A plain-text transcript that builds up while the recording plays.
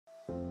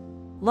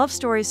Love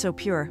story so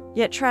pure,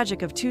 yet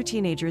tragic of two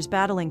teenagers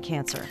battling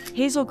cancer.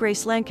 Hazel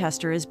Grace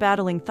Lancaster is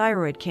battling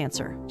thyroid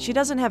cancer. She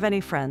doesn't have any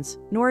friends,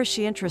 nor is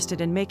she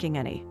interested in making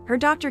any. Her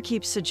doctor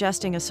keeps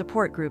suggesting a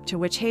support group, to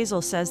which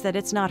Hazel says that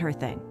it's not her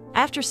thing.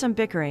 After some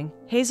bickering,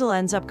 Hazel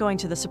ends up going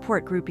to the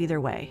support group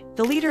either way.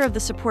 The leader of the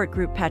support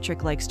group,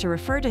 Patrick, likes to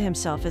refer to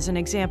himself as an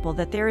example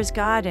that there is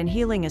God and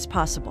healing is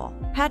possible.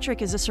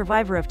 Patrick is a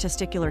survivor of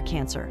testicular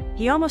cancer.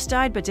 He almost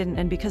died but didn't,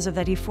 and because of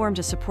that he formed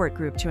a support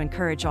group to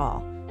encourage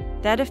all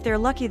that if they're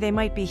lucky they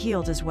might be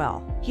healed as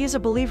well. He is a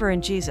believer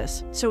in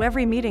Jesus, so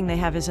every meeting they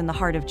have is in the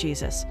heart of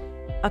Jesus.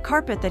 A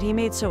carpet that he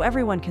made so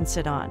everyone can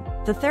sit on.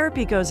 The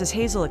therapy goes as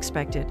Hazel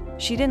expected.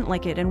 She didn't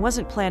like it and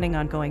wasn't planning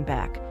on going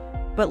back.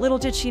 But little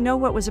did she know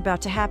what was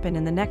about to happen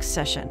in the next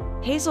session.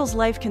 Hazel's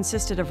life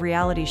consisted of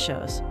reality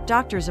shows,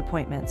 doctor's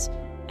appointments,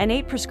 and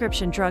 8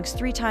 prescription drugs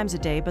 3 times a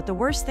day, but the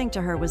worst thing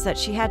to her was that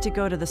she had to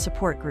go to the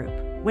support group.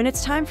 When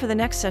it's time for the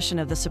next session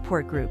of the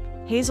support group,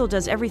 Hazel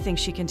does everything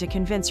she can to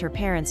convince her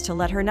parents to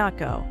let her not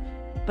go.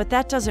 But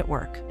that doesn't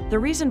work. The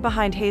reason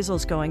behind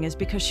Hazel's going is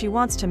because she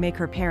wants to make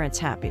her parents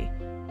happy.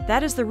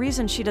 That is the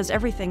reason she does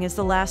everything. Is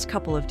the last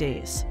couple of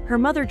days. Her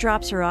mother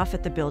drops her off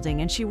at the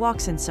building and she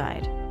walks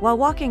inside. While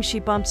walking, she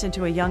bumps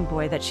into a young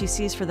boy that she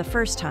sees for the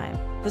first time.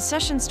 The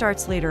session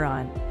starts later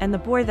on, and the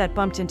boy that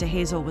bumped into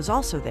Hazel was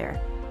also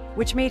there,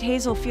 which made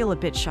Hazel feel a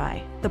bit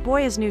shy. The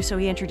boy is new, so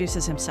he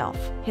introduces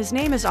himself. His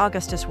name is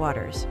Augustus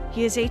Waters.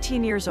 He is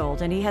 18 years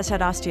old and he has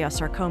had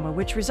osteosarcoma,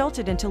 which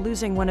resulted into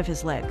losing one of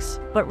his legs.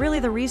 But really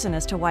the reason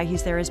as to why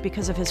he's there is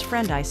because of his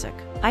friend Isaac.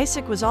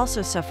 Isaac was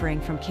also suffering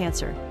from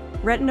cancer,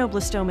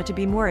 retinoblastoma to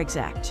be more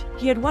exact.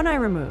 He had one eye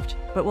removed,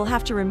 but will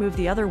have to remove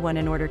the other one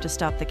in order to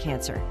stop the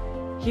cancer.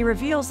 He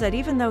reveals that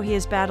even though he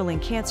is battling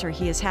cancer,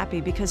 he is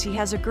happy because he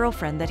has a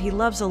girlfriend that he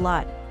loves a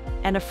lot,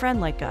 and a friend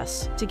like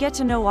Gus. To get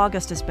to know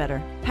Augustus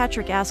better,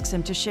 Patrick asks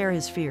him to share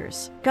his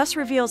fears. Gus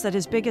reveals that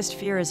his biggest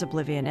fear is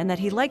oblivion and that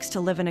he likes to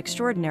live an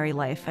extraordinary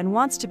life and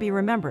wants to be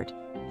remembered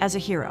as a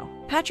hero.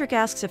 Patrick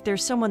asks if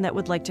there's someone that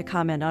would like to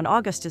comment on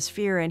Augustus'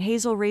 fear, and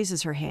Hazel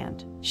raises her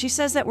hand. She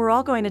says that we're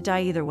all going to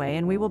die either way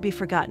and we will be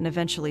forgotten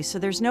eventually, so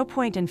there's no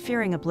point in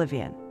fearing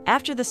oblivion.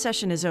 After the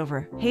session is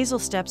over, Hazel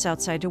steps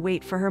outside to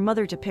wait for her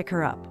mother to pick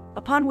her up.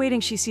 Upon waiting,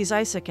 she sees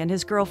Isaac and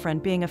his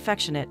girlfriend being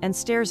affectionate and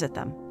stares at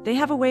them. They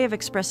have a way of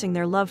expressing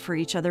their love for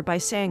each other by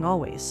saying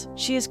always.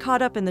 She is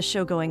caught up in the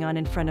show going on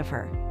in front of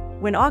her.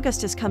 When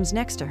Augustus comes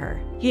next to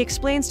her, he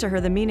explains to her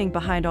the meaning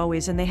behind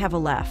always and they have a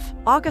laugh.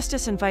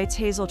 Augustus invites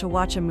Hazel to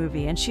watch a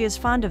movie and she is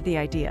fond of the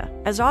idea.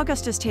 As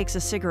Augustus takes a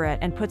cigarette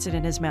and puts it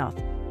in his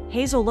mouth,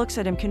 Hazel looks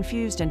at him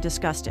confused and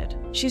disgusted.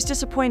 She's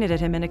disappointed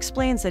at him and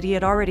explains that he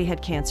had already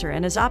had cancer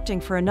and is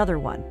opting for another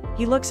one.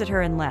 He looks at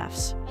her and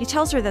laughs. He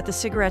tells her that the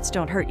cigarettes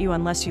don't hurt you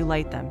unless you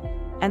light them,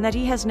 and that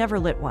he has never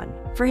lit one.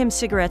 For him,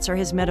 cigarettes are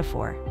his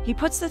metaphor. He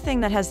puts the thing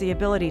that has the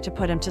ability to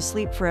put him to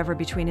sleep forever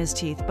between his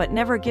teeth, but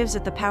never gives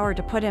it the power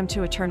to put him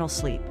to eternal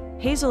sleep.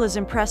 Hazel is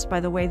impressed by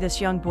the way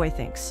this young boy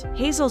thinks.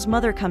 Hazel's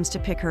mother comes to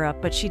pick her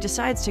up, but she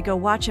decides to go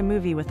watch a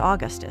movie with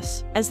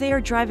Augustus. As they are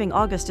driving,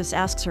 Augustus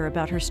asks her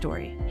about her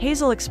story.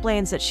 Hazel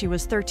explains that she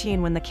was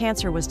 13 when the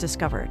cancer was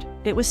discovered.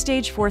 It was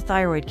stage 4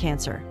 thyroid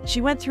cancer. She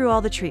went through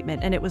all the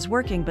treatment and it was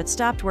working, but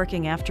stopped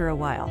working after a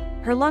while.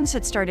 Her lungs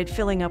had started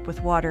filling up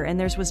with water and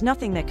there was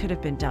nothing that could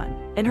have been done.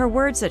 In her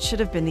words, that should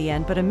have been the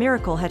end, but a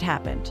miracle had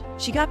happened.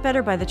 She got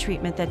better by the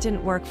treatment that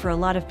didn't work for a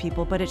lot of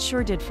people, but it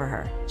sure did for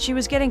her. She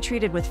was getting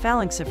treated with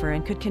phalanxifer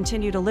and could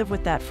continue to live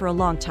with that for a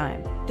long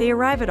time. They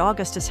arrive at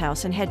Augustus'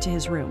 house and head to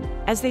his room.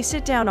 As they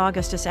sit down,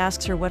 Augustus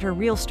asks her what her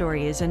real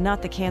story is and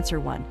not the cancer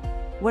one.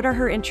 What are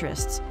her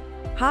interests,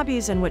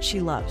 hobbies, and what she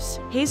loves.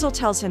 Hazel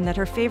tells him that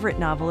her favorite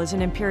novel is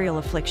An Imperial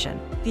Affliction.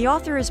 The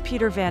author is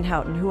Peter Van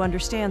Houten, who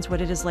understands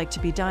what it is like to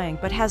be dying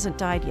but hasn't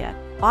died yet.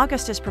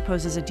 Augustus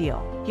proposes a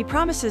deal. He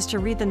promises to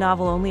read the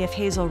novel only if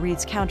Hazel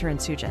reads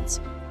Counterinsurgents,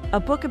 a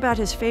book about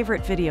his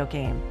favorite video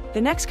game.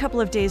 The next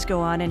couple of days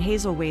go on and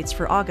Hazel waits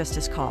for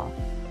Augustus' call.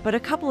 But a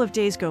couple of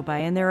days go by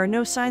and there are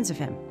no signs of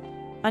him.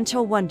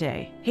 Until one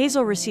day,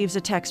 Hazel receives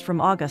a text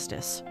from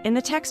Augustus. In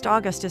the text,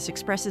 Augustus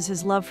expresses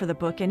his love for the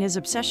book and his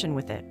obsession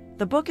with it.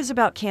 The book is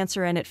about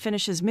cancer and it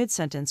finishes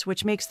mid-sentence,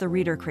 which makes the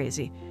reader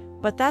crazy.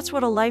 But that's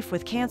what a life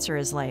with cancer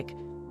is like.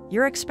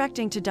 You're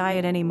expecting to die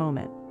at any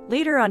moment.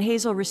 Later on,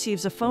 Hazel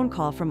receives a phone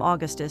call from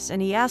Augustus and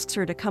he asks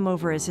her to come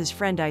over as his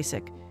friend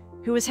Isaac,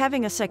 who is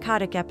having a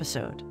psychotic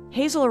episode.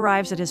 Hazel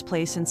arrives at his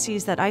place and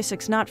sees that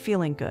Isaac's not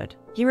feeling good.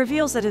 He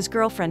reveals that his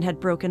girlfriend had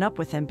broken up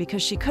with him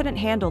because she couldn't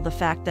handle the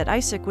fact that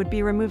Isaac would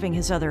be removing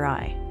his other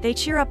eye. They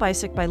cheer up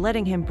Isaac by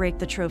letting him break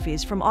the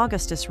trophies from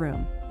Augustus'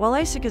 room. While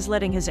Isaac is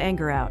letting his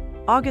anger out,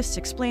 August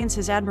explains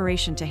his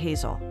admiration to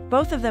Hazel.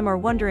 Both of them are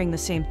wondering the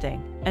same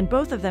thing, and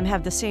both of them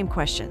have the same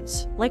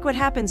questions. Like what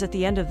happens at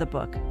the end of the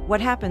book, what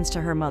happens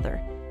to her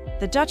mother,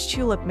 the Dutch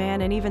tulip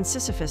man, and even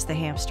Sisyphus the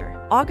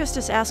hamster.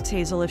 Augustus asks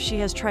Hazel if she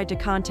has tried to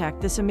contact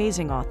this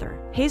amazing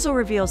author. Hazel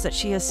reveals that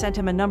she has sent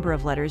him a number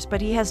of letters, but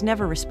he has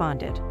never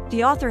responded.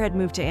 The author had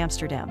moved to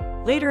Amsterdam.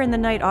 Later in the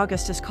night,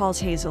 Augustus calls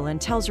Hazel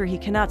and tells her he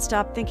cannot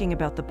stop thinking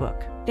about the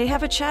book. They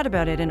have a chat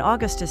about it, and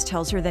Augustus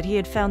tells her that he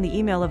had found the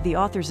email of the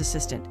author's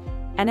assistant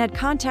and had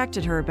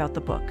contacted her about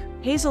the book.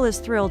 Hazel is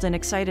thrilled and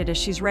excited as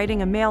she's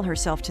writing a mail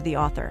herself to the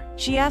author.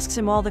 She asks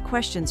him all the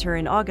questions her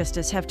and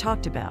Augustus have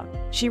talked about.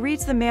 She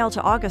reads the mail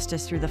to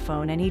Augustus through the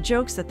phone, and he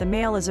jokes that the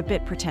mail is a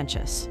bit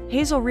pretentious.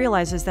 Hazel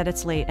realizes that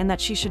it's late and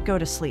that she should go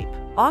to sleep.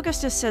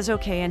 Augustus says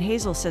okay, and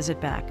Hazel says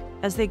it back.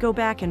 As they go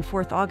back and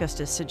forth,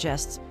 Augustus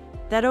suggests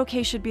that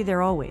okay should be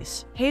there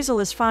always.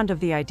 Hazel is fond of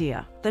the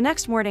idea. The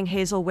next morning,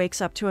 Hazel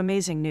wakes up to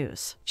amazing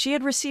news. She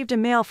had received a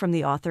mail from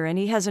the author, and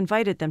he has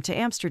invited them to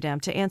Amsterdam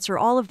to answer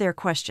all of their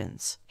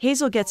questions.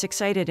 Hazel gets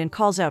excited and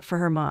calls out for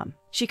her mom.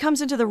 She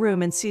comes into the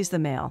room and sees the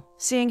mail.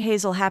 Seeing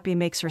Hazel happy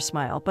makes her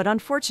smile, but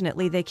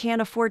unfortunately they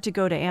can't afford to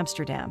go to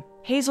Amsterdam.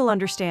 Hazel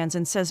understands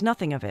and says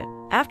nothing of it.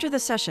 After the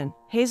session,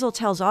 Hazel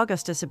tells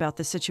Augustus about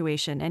the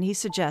situation, and he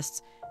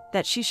suggests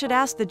that she should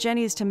ask the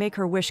Jennies to make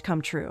her wish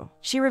come true.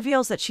 She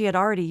reveals that she had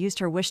already used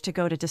her wish to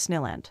go to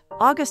Disneyland.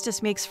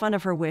 Augustus makes fun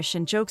of her wish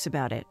and jokes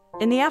about it.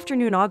 In the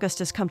afternoon,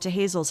 Augustus comes to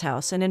Hazel's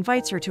house and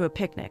invites her to a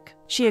picnic.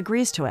 She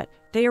agrees to it.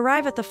 They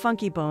arrive at the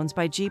Funky Bones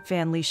by Jeep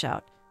Van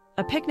Lieshout,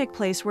 a picnic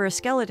place where a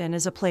skeleton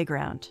is a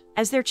playground.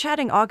 As they're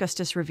chatting,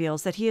 Augustus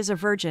reveals that he is a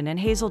virgin, and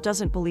Hazel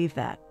doesn't believe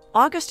that.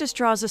 Augustus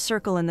draws a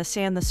circle in the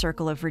sand, the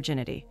circle of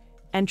virginity,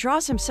 and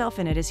draws himself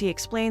in it as he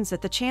explains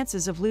that the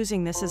chances of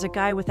losing this as a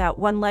guy without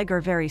one leg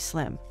are very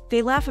slim.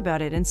 They laugh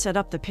about it and set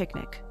up the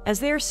picnic. As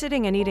they are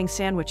sitting and eating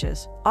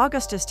sandwiches,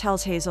 Augustus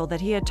tells Hazel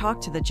that he had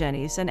talked to the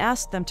Jennies and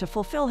asked them to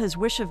fulfill his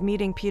wish of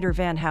meeting Peter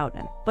Van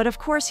Houten. But of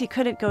course he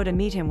couldn't go to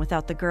meet him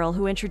without the girl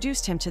who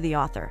introduced him to the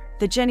author.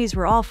 The Jennies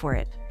were all for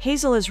it.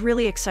 Hazel is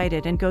really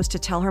excited and goes to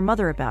tell her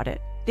mother about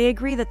it. They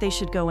agree that they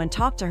should go and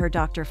talk to her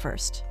doctor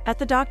first. At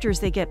the doctor's,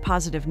 they get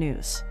positive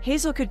news.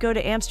 Hazel could go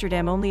to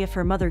Amsterdam only if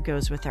her mother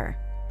goes with her.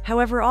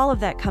 However, all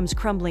of that comes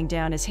crumbling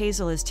down as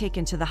Hazel is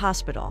taken to the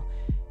hospital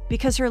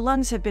because her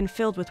lungs have been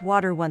filled with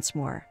water once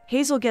more.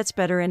 Hazel gets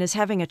better and is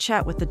having a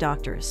chat with the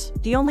doctors.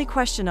 The only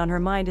question on her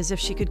mind is if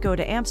she could go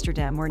to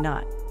Amsterdam or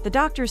not. The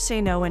doctors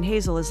say no, and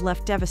Hazel is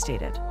left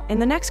devastated. In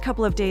the next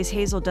couple of days,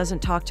 Hazel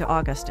doesn't talk to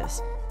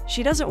Augustus.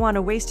 She doesn't want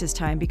to waste his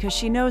time because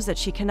she knows that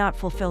she cannot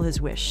fulfill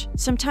his wish.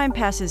 Some time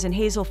passes and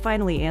Hazel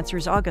finally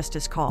answers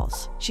Augustus'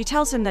 calls. She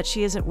tells him that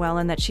she isn't well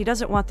and that she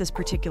doesn't want this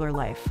particular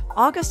life.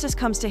 Augustus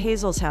comes to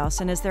Hazel's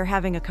house, and as they're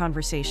having a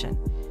conversation,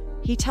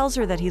 he tells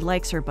her that he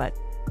likes her, but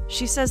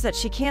she says that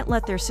she can't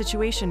let their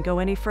situation go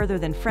any further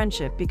than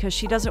friendship because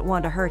she doesn't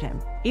want to hurt him.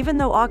 Even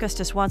though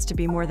Augustus wants to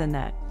be more than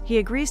that, he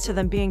agrees to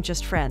them being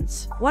just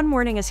friends. One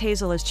morning, as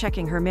Hazel is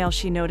checking her mail,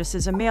 she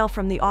notices a mail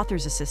from the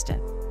author's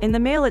assistant. In the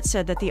mail, it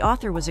said that the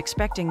author was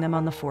expecting them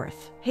on the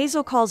 4th.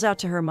 Hazel calls out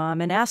to her mom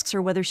and asks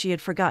her whether she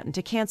had forgotten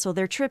to cancel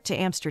their trip to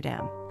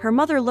Amsterdam. Her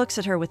mother looks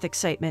at her with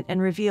excitement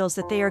and reveals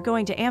that they are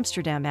going to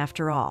Amsterdam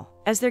after all.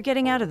 As they're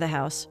getting out of the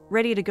house,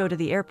 ready to go to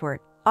the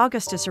airport,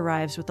 Augustus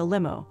arrives with a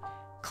limo,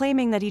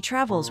 claiming that he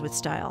travels with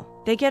style.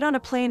 They get on a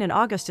plane, and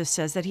Augustus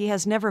says that he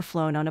has never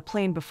flown on a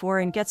plane before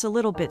and gets a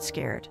little bit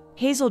scared.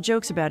 Hazel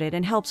jokes about it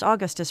and helps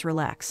Augustus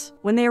relax.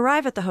 When they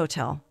arrive at the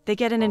hotel, they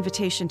get an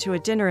invitation to a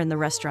dinner in the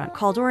restaurant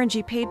called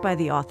Orangey, paid by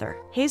the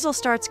author. Hazel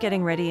starts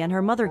getting ready, and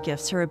her mother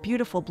gifts her a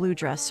beautiful blue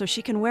dress so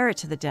she can wear it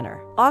to the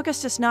dinner.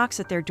 Augustus knocks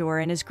at their door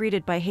and is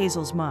greeted by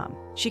Hazel's mom.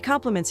 She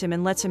compliments him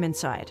and lets him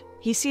inside.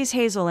 He sees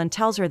Hazel and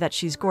tells her that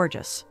she's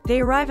gorgeous. They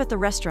arrive at the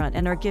restaurant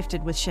and are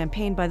gifted with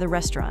champagne by the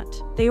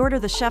restaurant. They order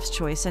the chef's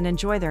choice and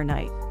enjoy their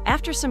night.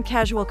 After some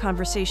casual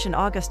conversation,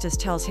 Augustus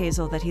tells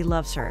Hazel that he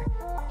loves her.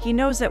 He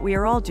knows that we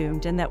are all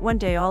doomed and that one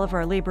day all of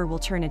our labor will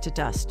turn into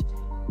dust.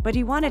 But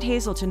he wanted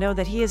Hazel to know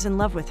that he is in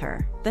love with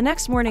her. The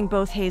next morning,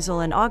 both Hazel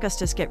and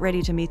Augustus get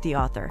ready to meet the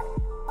author.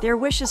 Their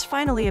wish is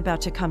finally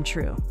about to come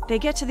true. They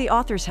get to the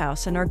author's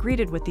house and are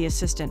greeted with the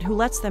assistant, who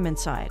lets them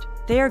inside.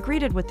 They are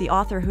greeted with the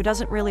author, who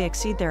doesn't really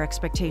exceed their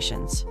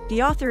expectations.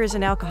 The author is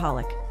an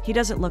alcoholic. He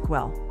doesn't look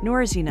well,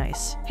 nor is he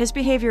nice. His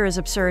behavior is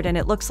absurd and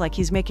it looks like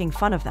he's making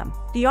fun of them.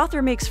 The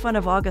author makes fun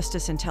of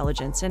Augustus'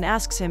 intelligence and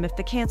asks him if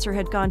the cancer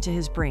had gone to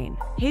his brain.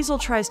 Hazel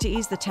tries to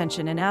ease the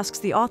tension and asks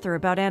the author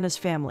about Anna's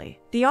family.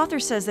 The author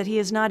says that he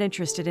is not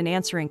interested in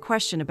answering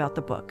questions about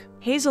the book.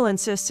 Hazel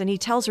insists and he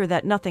tells her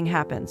that nothing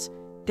happens.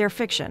 They're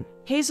fiction.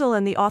 Hazel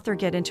and the author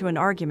get into an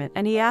argument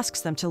and he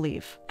asks them to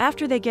leave.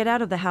 After they get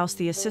out of the house,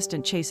 the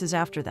assistant chases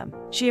after them.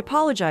 She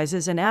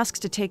apologizes and asks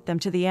to take them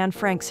to the Anne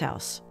Frank's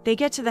house. They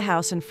get to the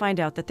house and find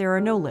out that there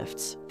are no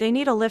lifts. They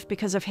need a lift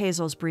because of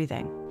Hazel's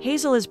breathing.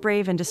 Hazel is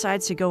brave and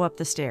decides to go up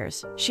the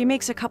stairs. She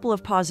makes a couple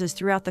of pauses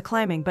throughout the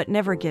climbing but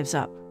never gives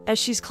up. As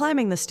she's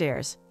climbing the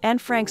stairs, Anne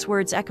Frank's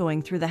words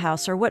echoing through the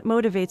house are what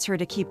motivates her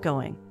to keep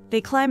going. They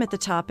climb at the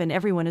top and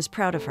everyone is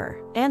proud of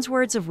her. Anne's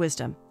words of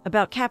wisdom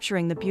about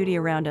capturing the beauty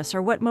around us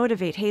are what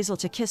motivate Hazel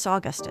to kiss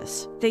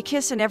Augustus. They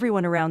kiss and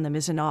everyone around them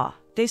is in awe.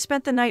 They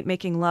spent the night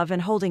making love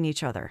and holding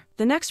each other.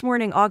 The next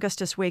morning,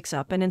 Augustus wakes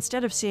up and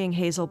instead of seeing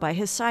Hazel by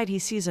his side, he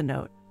sees a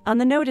note. On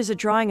the note is a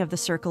drawing of the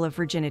circle of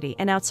virginity,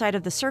 and outside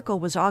of the circle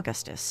was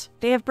Augustus.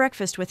 They have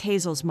breakfast with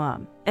Hazel's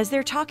mom. As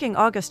they're talking,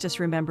 Augustus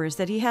remembers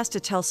that he has to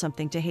tell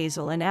something to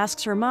Hazel and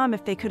asks her mom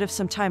if they could have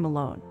some time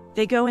alone.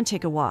 They go and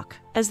take a walk.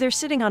 As they're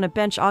sitting on a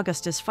bench,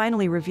 Augustus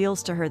finally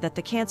reveals to her that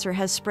the cancer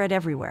has spread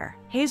everywhere.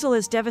 Hazel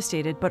is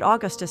devastated, but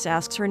Augustus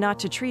asks her not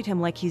to treat him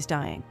like he's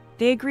dying.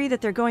 They agree that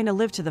they're going to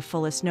live to the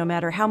fullest no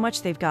matter how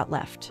much they've got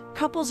left.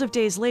 Couples of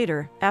days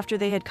later, after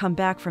they had come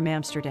back from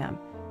Amsterdam,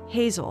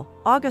 Hazel,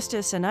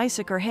 Augustus, and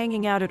Isaac are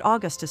hanging out at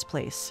Augustus'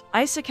 place.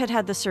 Isaac had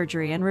had the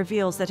surgery and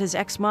reveals that his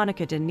ex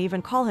Monica didn't even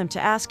call him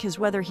to ask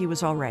whether he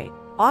was alright.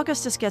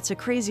 Augustus gets a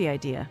crazy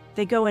idea.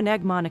 They go and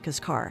egg Monica's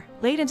car.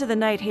 Late into the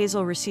night,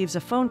 Hazel receives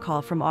a phone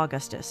call from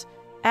Augustus,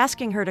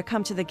 asking her to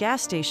come to the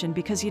gas station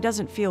because he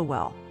doesn't feel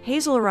well.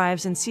 Hazel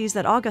arrives and sees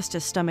that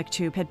Augustus' stomach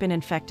tube had been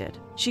infected.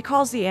 She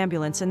calls the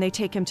ambulance and they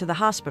take him to the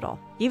hospital.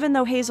 Even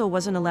though Hazel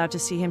wasn't allowed to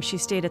see him, she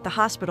stayed at the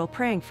hospital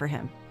praying for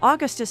him.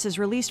 Augustus is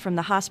released from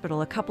the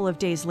hospital a couple of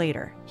days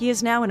later. He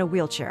is now in a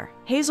wheelchair.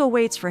 Hazel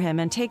waits for him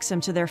and takes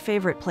him to their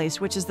favorite place,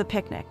 which is the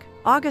picnic.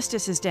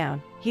 Augustus is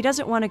down. He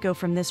doesn't want to go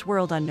from this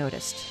world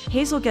unnoticed.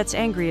 Hazel gets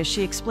angry as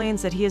she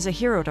explains that he is a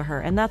hero to her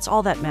and that's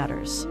all that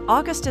matters.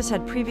 Augustus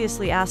had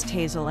previously asked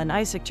Hazel and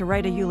Isaac to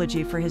write a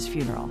eulogy for his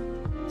funeral.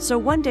 So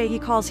one day he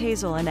calls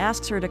Hazel and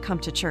asks her to come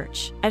to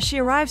church. As she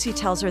arrives, he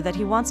tells her that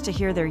he wants to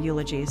hear their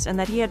eulogies and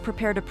that he had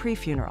prepared a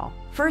pre-funeral.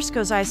 First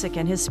goes Isaac,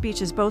 and his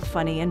speech is both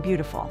funny and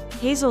beautiful.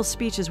 Hazel's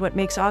speech is what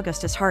makes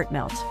Augustus' heart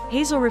melt.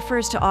 Hazel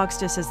refers to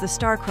Augustus as the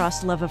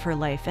star-crossed love of her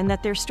life and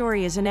that their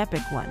story is an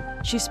epic one.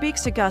 She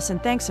speaks to Gus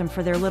and thanks him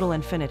for their little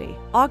infinity.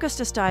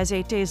 Augustus dies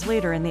 8 days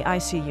later in the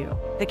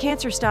ICU. The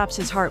cancer stops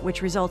his heart,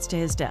 which results to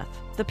his death.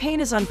 The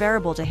pain is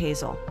unbearable to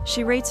Hazel.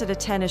 She rates it a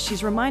 10 as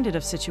she's reminded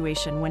of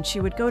situation when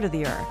she would go to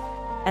the ER,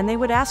 and they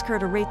would ask her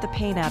to rate the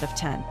pain out of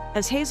 10.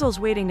 As Hazel's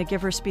waiting to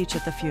give her speech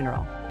at the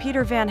funeral,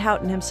 Peter Van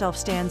Houten himself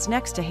stands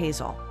next to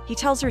Hazel. He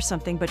tells her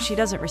something, but she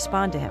doesn't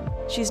respond to him.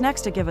 She's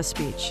next to give a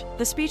speech.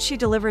 The speech she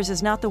delivers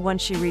is not the one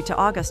she read to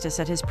Augustus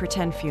at his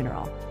pretend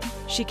funeral.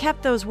 She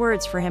kept those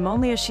words for him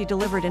only as she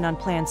delivered an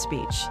unplanned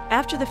speech.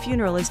 After the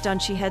funeral is done,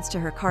 she heads to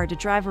her car to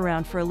drive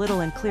around for a little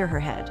and clear her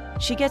head.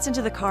 She gets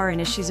into the car,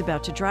 and as she's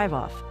about to drive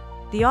off,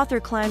 the author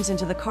climbs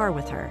into the car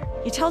with her.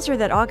 He tells her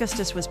that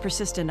Augustus was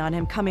persistent on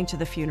him coming to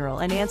the funeral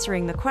and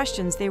answering the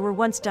questions they were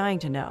once dying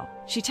to know.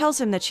 She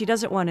tells him that she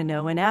doesn't want to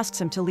know and asks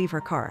him to leave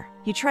her car.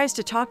 He tries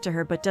to talk to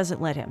her but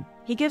doesn't let him.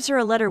 He gives her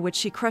a letter which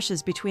she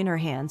crushes between her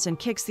hands and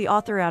kicks the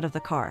author out of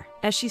the car.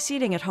 As she's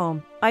seating at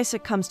home,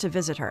 Isaac comes to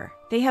visit her.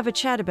 They have a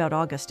chat about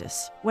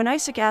Augustus. When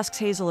Isaac asks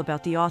Hazel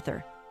about the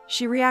author,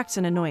 she reacts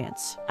in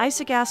annoyance.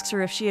 Isaac asks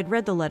her if she had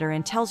read the letter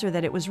and tells her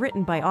that it was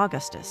written by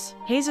Augustus.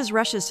 Hazel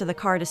rushes to the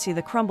car to see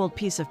the crumbled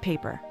piece of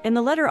paper. In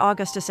the letter,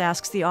 Augustus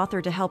asks the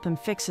author to help him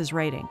fix his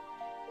writing,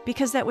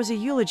 because that was a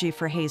eulogy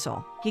for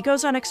Hazel. He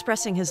goes on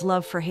expressing his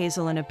love for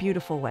Hazel in a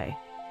beautiful way,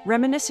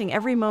 reminiscing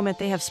every moment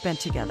they have spent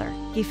together.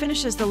 He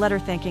finishes the letter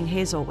thanking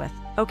Hazel with,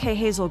 "Okay,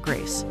 Hazel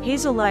Grace."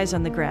 Hazel lies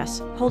on the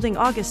grass, holding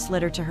August's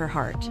letter to her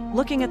heart,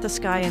 looking at the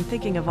sky and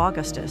thinking of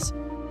Augustus,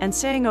 and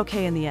saying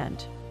okay in the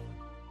end.